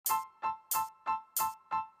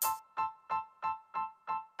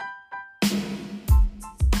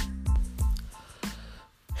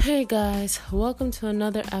Hey guys, welcome to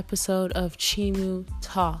another episode of Chimu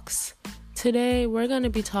Talks. Today we're going to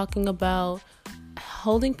be talking about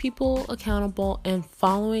holding people accountable and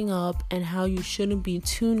following up, and how you shouldn't be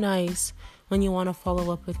too nice when you want to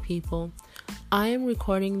follow up with people. I am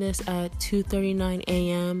recording this at 2:39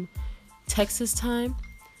 a.m. Texas time.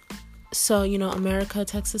 So, America,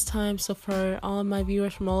 Texas time. So for all of my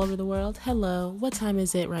viewers from all over the world, hello. What time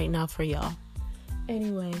is it right now for y'all?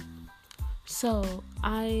 Anyway, so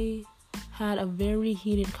I had a very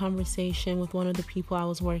heated conversation with one of the people I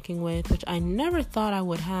was working with, which I never thought I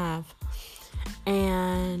would have.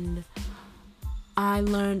 And I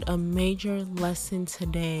learned a major lesson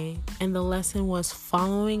today, and the lesson was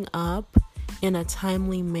following up in a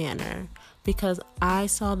timely manner, because I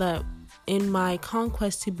saw that in my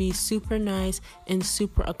conquest to be super nice and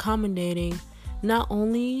super accommodating, not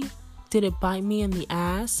only did it bite me in the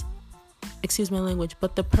ass, excuse my language,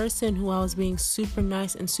 but the person who I was being super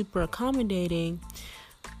nice and super accommodating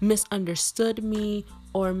misunderstood me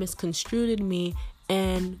or misconstrued me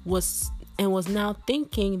and was now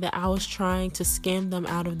thinking that I was trying to scam them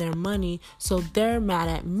out of their money, so they're mad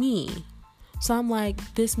at me. So I'm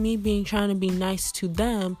like, this me trying to be nice to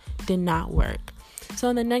them did not work. So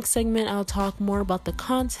in the next segment, I'll talk more about the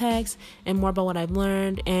context and more about what I've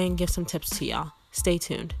learned and give some tips to y'all. Stay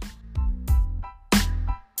tuned.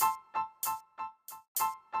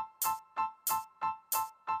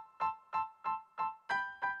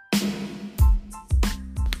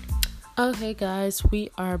 Okay guys,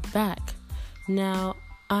 we are back. Now,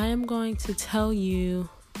 I am going to tell you...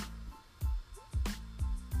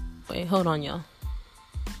 Wait, hold on, y'all.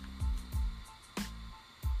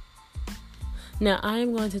 Now, I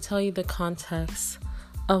am going to tell you the context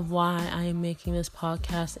of why I am making this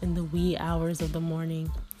podcast in the wee hours of the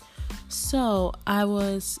morning. So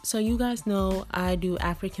you guys know I do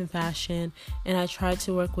African fashion, and I try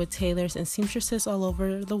to work with tailors and seamstresses all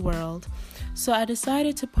over the world. So I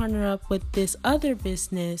decided to partner up with this other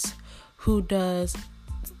business who does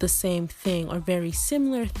the same thing or very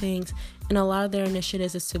similar things, and a lot of their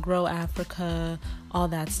initiatives is to grow Africa, all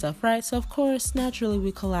that stuff, right? So of course, naturally,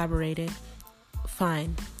 we collaborated.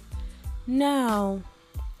 Fine. Now,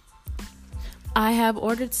 I have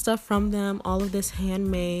ordered stuff from them, all of this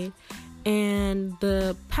handmade, and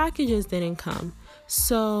the packages didn't come.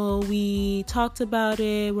 So we talked about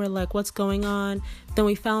it. We're like, what's going on? Then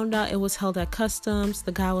we found out it was held at customs.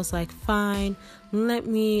 The guy was like, fine, let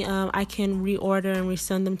me, I can reorder and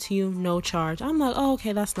resend them to you, no charge. I'm like, oh,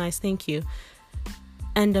 okay, that's nice, thank you.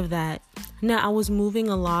 End of that. Now, I was moving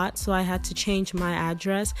a lot, so I had to change my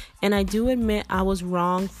address, and I do admit I was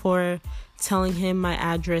wrong for telling him my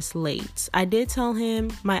address late. I did tell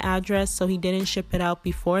him my address, so he didn't ship it out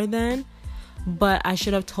before then, but I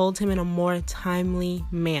should have told him in a more timely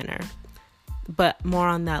manner. But more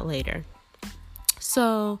on that later.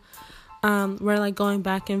 So, we're like going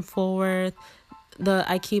back and forth.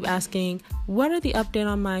 I keep asking, what are the update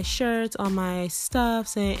on my shirts, on my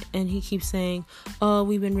stuff? And he keeps saying, oh,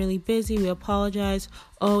 we've been really busy. We apologize.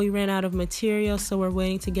 Oh, we ran out of material, so we're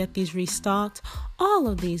waiting to get these restocked. All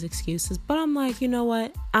of these excuses. But I'm like, you know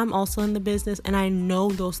what? I'm also in the business, and I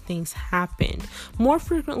know those things happen more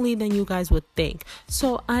frequently than you guys would think.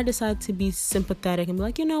 So I decided to be sympathetic and be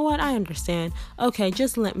like, you know what? I understand. Okay,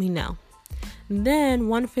 just let me know. Then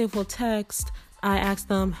one fateful text, I asked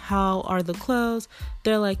them, how are the clothes?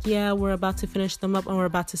 They're like, yeah, we're about to finish them up and we're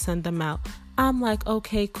about to send them out. I'm like,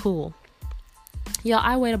 okay, cool. Y'all,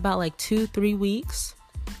 I wait about like 2-3 weeks,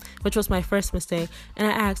 which was my first mistake. And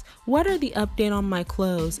I asked, what are the update on my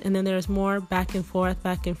clothes? And then there's more back and forth,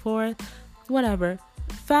 whatever.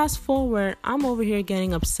 Fast forward, I'm over here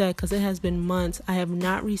getting upset because it has been months. I have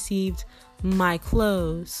not received my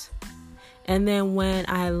clothes. And then when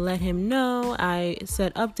I let him know, I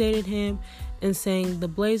said updated him and saying the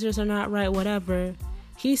blazers are not right, whatever.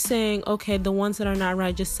 He's saying, okay, the ones that are not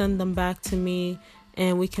right, just send them back to me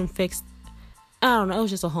and we can fix. I don't know. It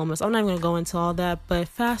was just a whole mess. I'm not even going to go into all that. But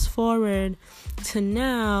fast forward to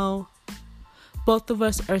now, both of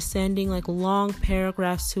us are sending like long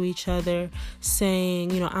paragraphs to each other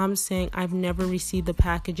saying, I'm saying I've never received the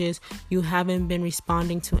packages. You haven't been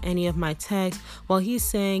responding to any of my texts. While he's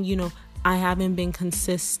saying, I haven't been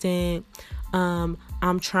consistent.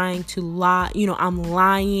 I'm trying to lie. I'm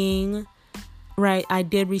lying. Right? I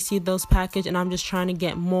did receive those packages and I'm just trying to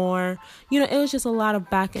get more. It was just a lot of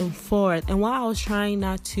back and forth. And while I was trying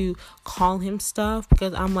not to call him stuff,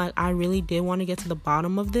 because I'm like, I really did want to get to the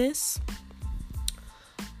bottom of this.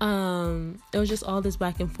 It was just all this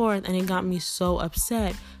back and forth, and it got me so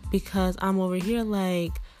upset because I'm over here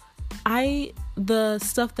like, the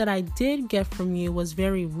stuff that I did get from you was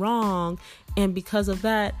very wrong, and because of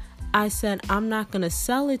that, I said I'm not going to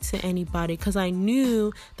sell it to anybody because I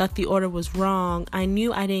knew that the order was wrong. I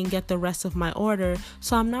knew I didn't get the rest of my order,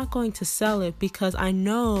 so I'm not going to sell it because I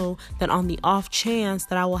know that on the off chance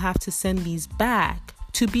that I will have to send these back,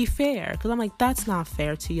 to be fair, because I'm like, that's not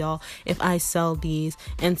fair to y'all. If I sell these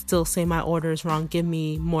and still say my order is wrong, give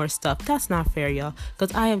me more stuff. That's not fair, y'all,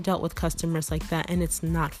 because I have dealt with customers like that and it's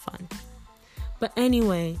not fun. But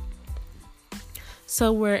anyway,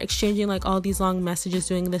 so we're exchanging like all these long messages,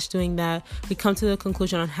 doing this, doing that. We come to the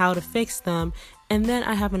conclusion on how to fix them. And then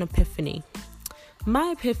I have an epiphany.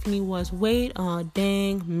 My epiphany was, wait a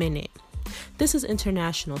dang minute. This is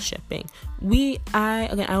international shipping.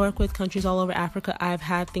 I work with countries all over Africa. I've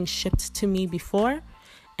had things shipped to me before.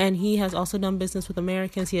 And he has also done business with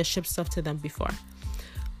Americans. He has shipped stuff to them before.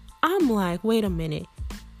 I'm like, wait a minute.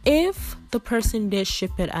 If the person did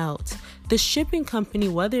ship it out, the shipping company,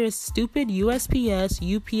 whether it's stupid USPS,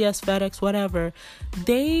 UPS, FedEx, whatever,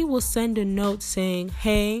 they will send a note saying,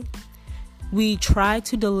 hey, we tried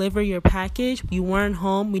to deliver your package. You weren't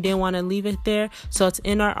home. We didn't want to leave it there. So it's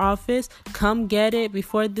in our office. Come get it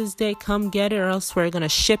before this day. Come get it, or else we're going to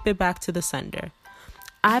ship it back to the sender.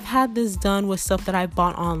 I've had this done with stuff that I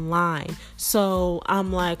bought online. So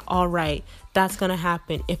I'm like, all right, that's going to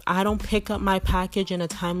happen. If I don't pick up my package in a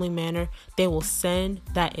timely manner, they will send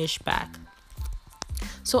that ish back.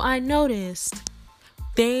 So I noticed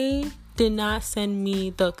they did not send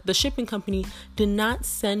me, the shipping company did not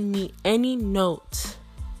send me any note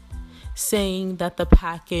saying that the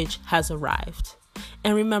package has arrived.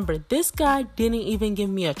 And remember, this guy didn't even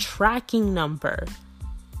give me a tracking number.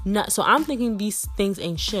 So I'm thinking these things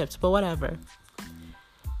ain't shipped, but whatever.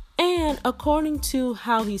 And according to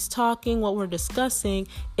how he's talking, what we're discussing,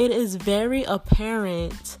 it is very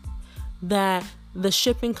apparent that the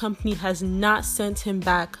shipping company has not sent him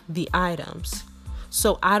back the items.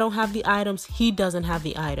 So I don't have the items, he doesn't have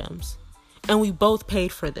the items. And we both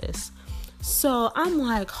paid for this. So I'm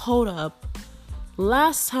like, hold up.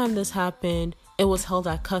 Last time this happened, it was held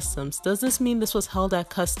at customs. Does this mean this was held at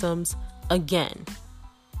customs again?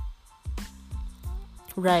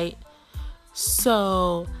 Right?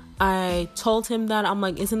 So I told him that. I'm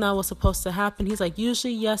like, isn't that what's supposed to happen? He's like,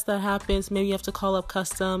 usually, yes, that happens. Maybe you have to call up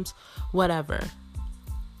customs, whatever.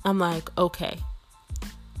 I'm like, okay,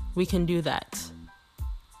 we can do that.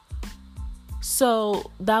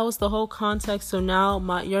 So that was the whole context. So now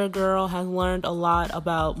your girl has learned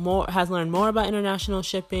more about international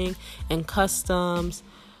shipping and customs.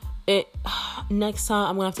 Next time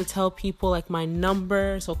I'm gonna have to tell people like my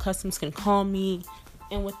number so customs can call me.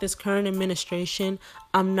 And with this current administration,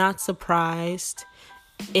 I'm not surprised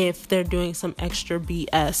if they're doing some extra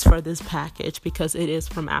BS for this package because it is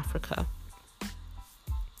from Africa.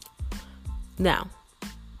 Now,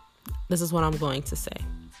 this is what I'm going to say.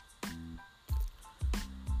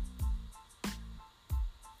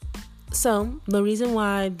 So the reason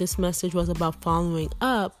why this message was about following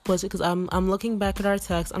up was because I'm looking back at our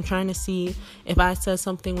text. I'm trying to see if I said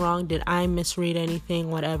something wrong. Did I misread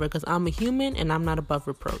anything? Whatever. Because I'm a human and I'm not above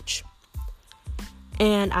reproach.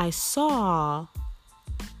 And I saw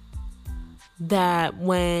that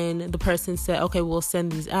when the person said, okay, we'll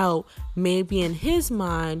send these out, maybe in his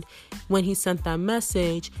mind, when he sent that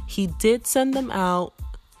message, he did send them out.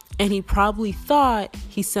 And he probably thought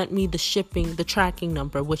he sent me the tracking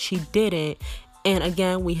number, which he didn't. And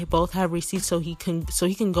again, we both have receipts, so he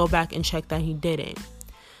can go back and check that he didn't.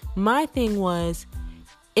 My thing was,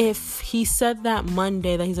 if he said that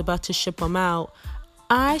Monday that he's about to ship them out,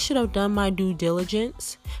 I should have done my due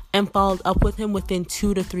diligence and followed up with him within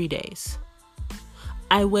 2 to 3 days.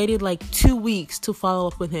 I waited like 2 weeks to follow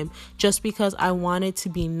up with him just because I wanted to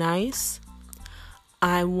be nice.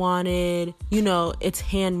 I wanted, it's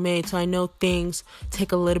handmade, so I know things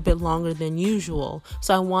take a little bit longer than usual.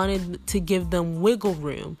 So I wanted to give them wiggle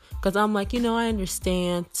room because I'm like, I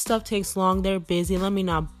understand stuff takes long. They're busy. Let me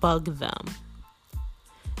not bug them.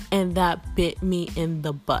 And that bit me in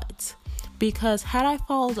the butt because had I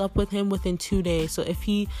followed up with him within 2 days, so if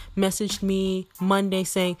he messaged me Monday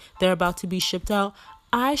saying they're about to be shipped out,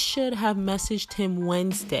 I should have messaged him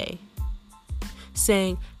Wednesday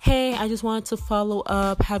saying, hey, I just wanted to follow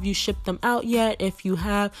up. Have you shipped them out yet? If you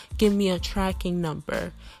have, give me a tracking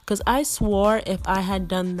number. Because I swore if I had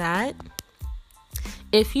done that,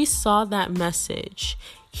 if he saw that message,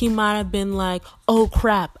 he might have been like, oh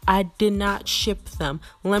crap, I did not ship them.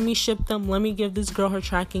 Let me ship them. Let me give this girl her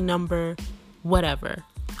tracking number, whatever.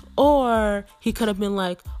 Or he could have been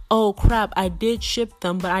like, oh crap, I did ship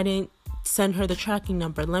them, but I didn't send her the tracking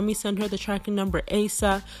number. Let me send her the tracking number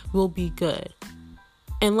ASAP. We'll be good.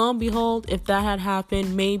 And lo and behold, if that had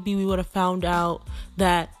happened, maybe we would have found out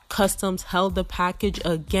that customs held the package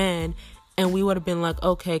again, and we would have been like,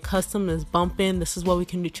 okay, custom is bumping, this is what we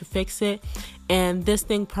can do to fix it, and this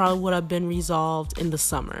thing probably would have been resolved in the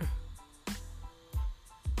summer.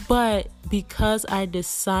 But because I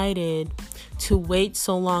decided to wait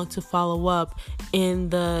so long to follow up in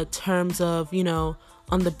the terms of,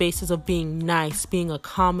 on the basis of being nice, being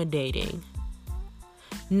accommodating,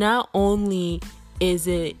 not only is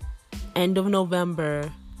it end of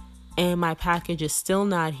November and my package is still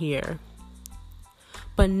not here,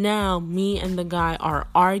 but now me and the guy are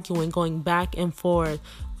arguing, going back and forth.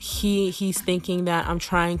 He's thinking that I'm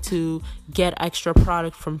trying to get extra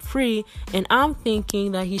product from free, and I'm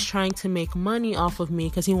thinking that he's trying to make money off of me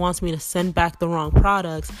because he wants me to send back the wrong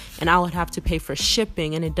products and I would have to pay for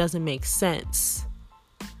shipping, and it doesn't make sense.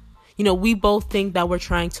 We both think that we're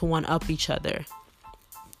trying to one-up each other.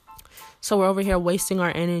 So we're over here wasting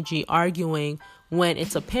our energy arguing when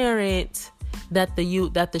it's apparent that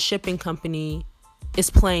the shipping company is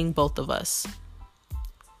playing both of us.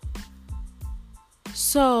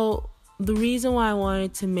 So the reason why I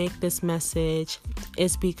wanted to make this message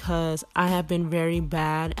is because I have been very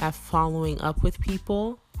bad at following up with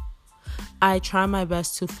people. I try my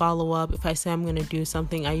best to follow up. If I say I'm going to do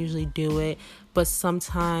something, I usually do it. But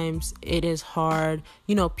sometimes it is hard.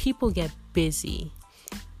 People get busy.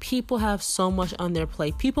 People have so much on their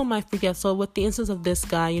plate. People might forget. So with the instance of this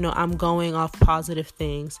guy, I'm going off positive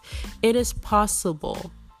things. It is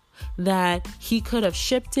possible that he could have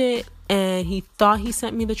shipped it and he thought he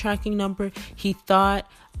sent me the tracking number. He thought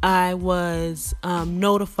I was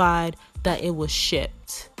notified that it was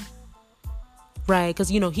shipped. Right? Because,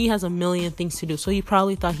 he has a million things to do. So he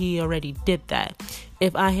probably thought he already did that.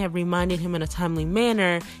 If I had reminded him in a timely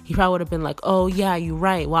manner, he probably would have been like, oh, yeah, you're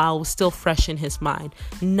right. While I was still fresh in his mind.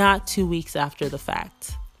 Not 2 weeks after the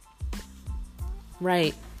fact.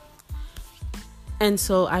 Right? And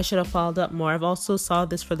so I should have followed up more. I've also saw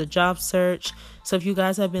this for the job search. So if you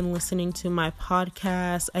guys have been listening to my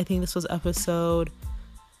podcast, I think this was episode,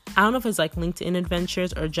 I don't know if it's like LinkedIn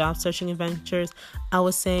Adventures or Job Searching Adventures. I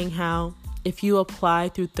was saying how if you apply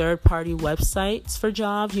through third-party websites for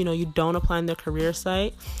jobs, you don't apply on their career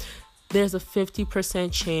site, there's a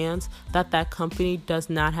 50% chance that company does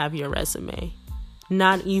not have your resume.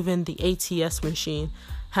 Not even the ATS machine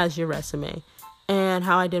has your resume. And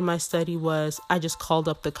how I did my study was I just called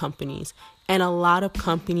up the companies. And a lot of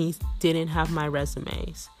companies didn't have my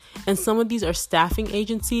resumes. And some of these are staffing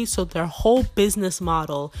agencies, so their whole business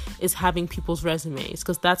model is having people's resumes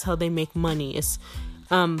because that's how they make money, is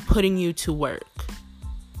putting you to work.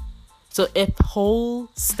 So if whole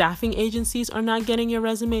staffing agencies are not getting your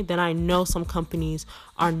resume, then I know some companies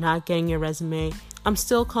are not getting your resume. I'm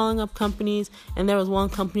still calling up companies, and there was one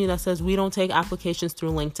company that says we don't take applications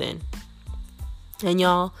through LinkedIn. And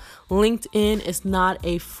y'all, LinkedIn is not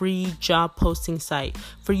a free job posting site.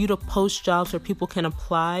 For you to post jobs where people can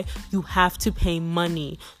apply, you have to pay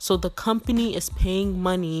money. So the company is paying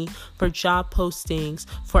money for job postings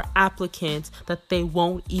for applicants that they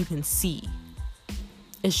won't even see.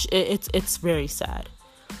 It's very sad.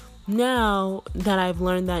 Now that I've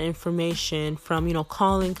learned that information from,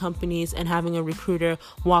 calling companies and having a recruiter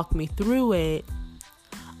walk me through it,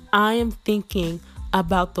 I am thinking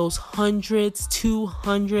about those hundreds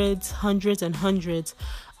and hundreds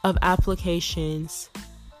of applications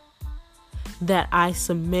that I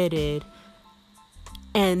submitted,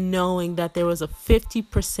 and knowing that there was a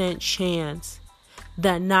 50% chance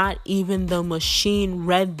that not even the machine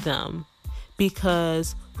read them,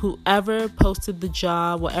 because whoever posted the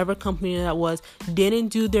job, whatever company that was, didn't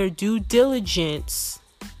do their due diligence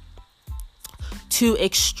to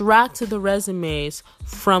extract the resumes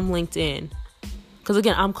from LinkedIn. Because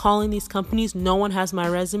again, I'm calling these companies, no one has my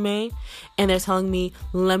resume, and they're telling me,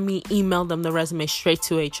 let me email them the resume straight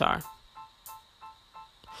to HR.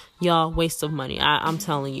 Y'all, waste of money. I'm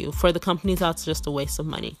telling you, for the companies, that's just a waste of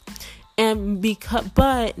money. And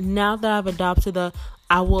but now that I've adopted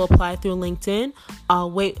I will apply through LinkedIn,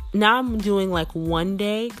 I'll wait. Now I'm doing like one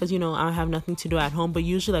day, because I have nothing to do at home, but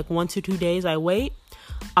usually like 1 to 2 days I wait.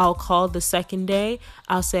 I'll call the second day.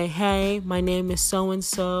 I'll say, hey, my name is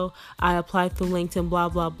so-and-so. I applied through LinkedIn, blah,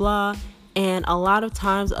 blah, blah. And a lot of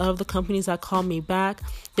times, out of the companies that call me back,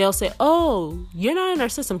 they'll say, oh, you're not in our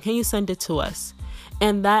system. Can you send it to us?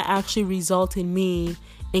 And that actually resulted in me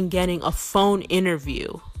in getting a phone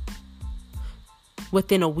interview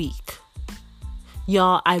within a week.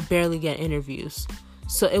 Y'all, I barely get interviews.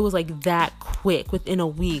 So it was like that quick. Within a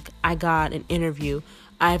week, I got an interview.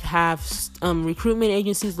 I have recruitment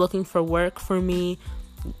agencies looking for work for me.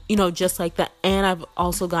 just like that. And I've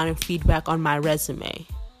also gotten feedback on my resume.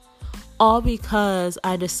 All because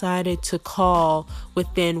I decided to call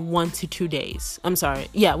within 1 to 2 days.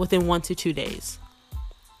 Within 1 to 2 days.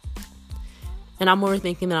 And I'm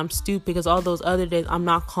overthinking that I'm stupid because all those other days I'm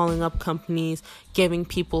not calling up companies, giving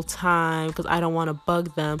people time because I don't want to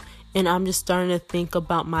bug them. And I'm just starting to think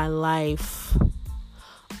about my life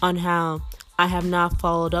on how I have not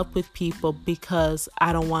followed up with people because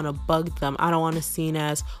I don't want to bug them. I don't want to seen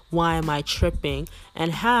as, why am I tripping?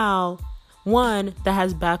 And how, one, that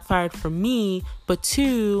has backfired for me, but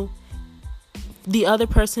two, the other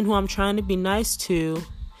person who I'm trying to be nice to,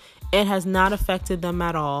 it has not affected them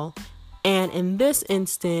at all. And in this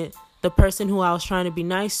instant, the person who I was trying to be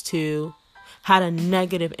nice to had a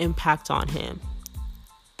negative impact on him.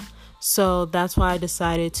 So that's why I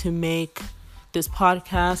decided to make this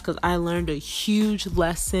podcast, because I learned a huge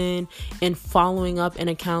lesson in following up and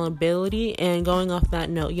accountability. And going off that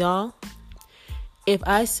note, y'all, if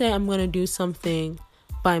I say I'm going to do something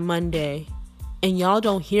by Monday and y'all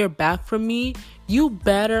don't hear back from me, you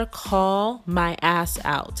better call my ass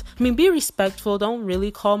out. I mean, be respectful. Don't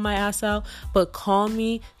really call my ass out, but call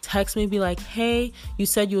me, text me, be like, hey, you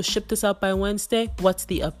said you'll ship this out by Wednesday. What's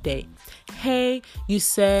the update? Hey, you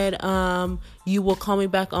said you will call me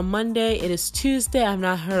back on Monday. It is Tuesday. I've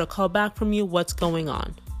not heard a call back from you. What's going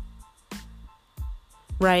on?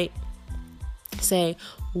 Right? Say,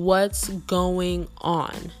 what's going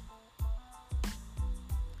on?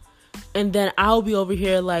 And then I'll be over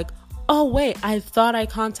here like, oh, wait, I thought I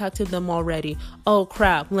contacted them already. Oh,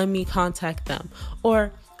 crap, let me contact them.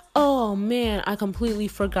 Or, oh, man, I completely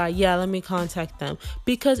forgot. Yeah, let me contact them.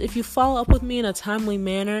 Because if you follow up with me in a timely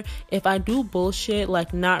manner, if I do bullshit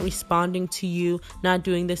like not responding to you, not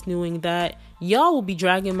doing this, doing that, y'all will be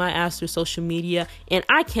dragging my ass through social media, and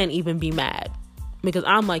I can't even be mad. Because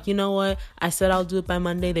I'm like, you know what? I said I'll do it by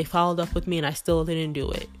Monday. They followed up with me, and I still didn't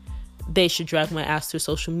do it. They should drag my ass through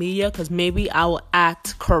social media because maybe I will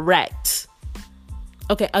act correct.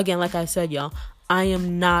 Okay, again, like I said, y'all, I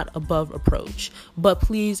am not above reproach, but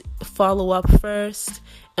please follow up first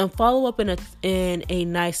and follow up in a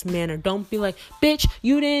nice manner. Don't be like, bitch,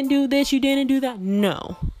 you didn't do this, you didn't do that.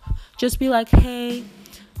 No, just be like, hey,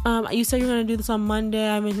 you said you're gonna do this on Monday.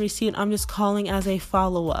 I haven't received. I'm just calling as a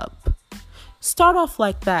follow up. Start off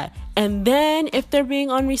like that. And then if they're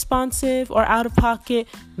being unresponsive or out of pocket,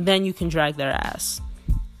 then you can drag their ass.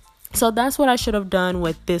 So that's what I should have done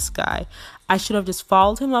with this guy. I should have just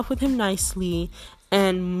followed him up with him nicely.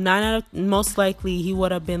 And most likely he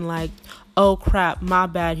would have been like, oh crap, my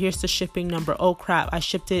bad. Here's the shipping number. Oh crap, I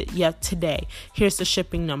shipped it today. Here's the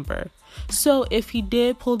shipping number. So if he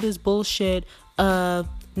did pull this bullshit of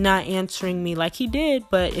not answering me like he did,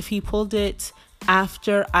 but if he pulled it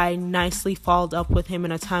after I nicely followed up with him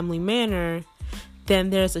in a timely manner, then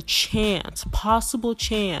there's a possible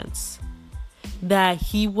chance that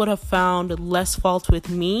he would have found less fault with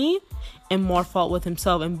me and more fault with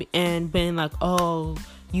himself and been like, oh,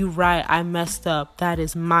 you right, I messed up. That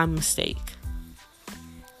is my mistake.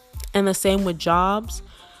 And the same with jobs.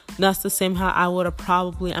 That's the same how I would have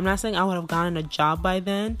I'm not saying I would have gotten a job by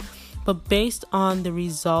then, but based on the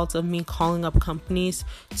results of me calling up companies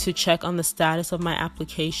to check on the status of my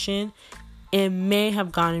application, it may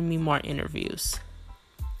have gotten me more interviews.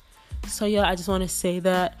 So yeah, I just want to say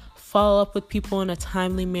that follow up with people in a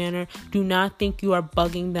timely manner. Do not think you are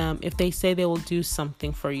bugging them if they say they will do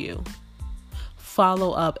something for you.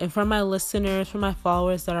 Follow up. And for my listeners, for my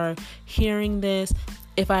followers that are hearing this,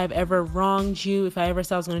 if I have ever wronged you, if I ever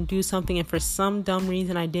said I was going to do something and for some dumb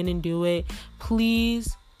reason I didn't do it,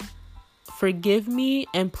 please forgive me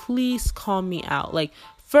and please call me out. Like,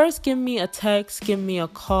 first give me a text, give me a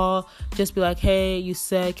call, just be like, hey, you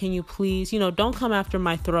said, can you please, don't come after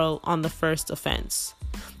my throat on the first offense.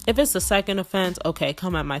 If it's the second offense, okay,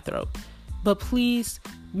 come at my throat. But please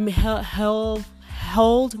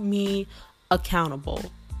hold me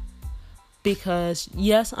accountable. Because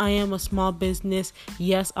yes, I am a small business.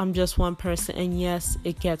 Yes, I'm just one person. And yes,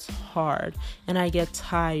 it gets hard. And I get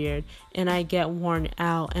tired. And I get worn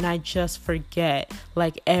out. And I just forget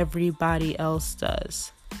like everybody else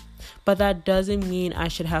does. But that doesn't mean I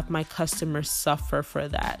should have my customers suffer for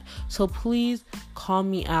that. So please call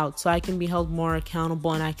me out so I can be held more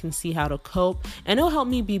accountable and I can see how to cope. And it'll help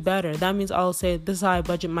me be better. That means I'll say, this is how I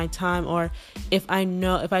budget my time. Or if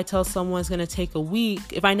I tell someone it's going to take a week,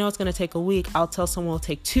 if I know it's going to take a week, I'll tell someone it'll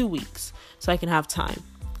take 2 weeks so I can have time.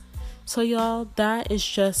 So y'all, that is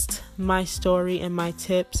just my story and my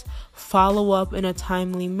tips. Follow up in a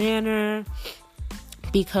timely manner.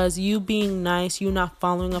 Because you being nice, you not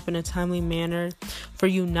following up in a timely manner, for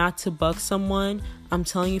you not to bug someone, I'm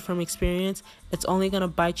telling you from experience, it's only going to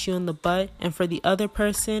bite you in the butt. And for the other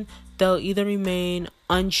person, they'll either remain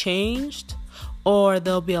unchanged or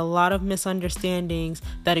there'll be a lot of misunderstandings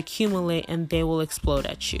that accumulate and they will explode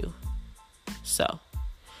at you. So,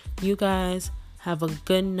 you guys have a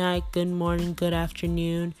good night, good morning, good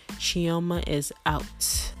afternoon. Chioma is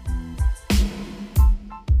out.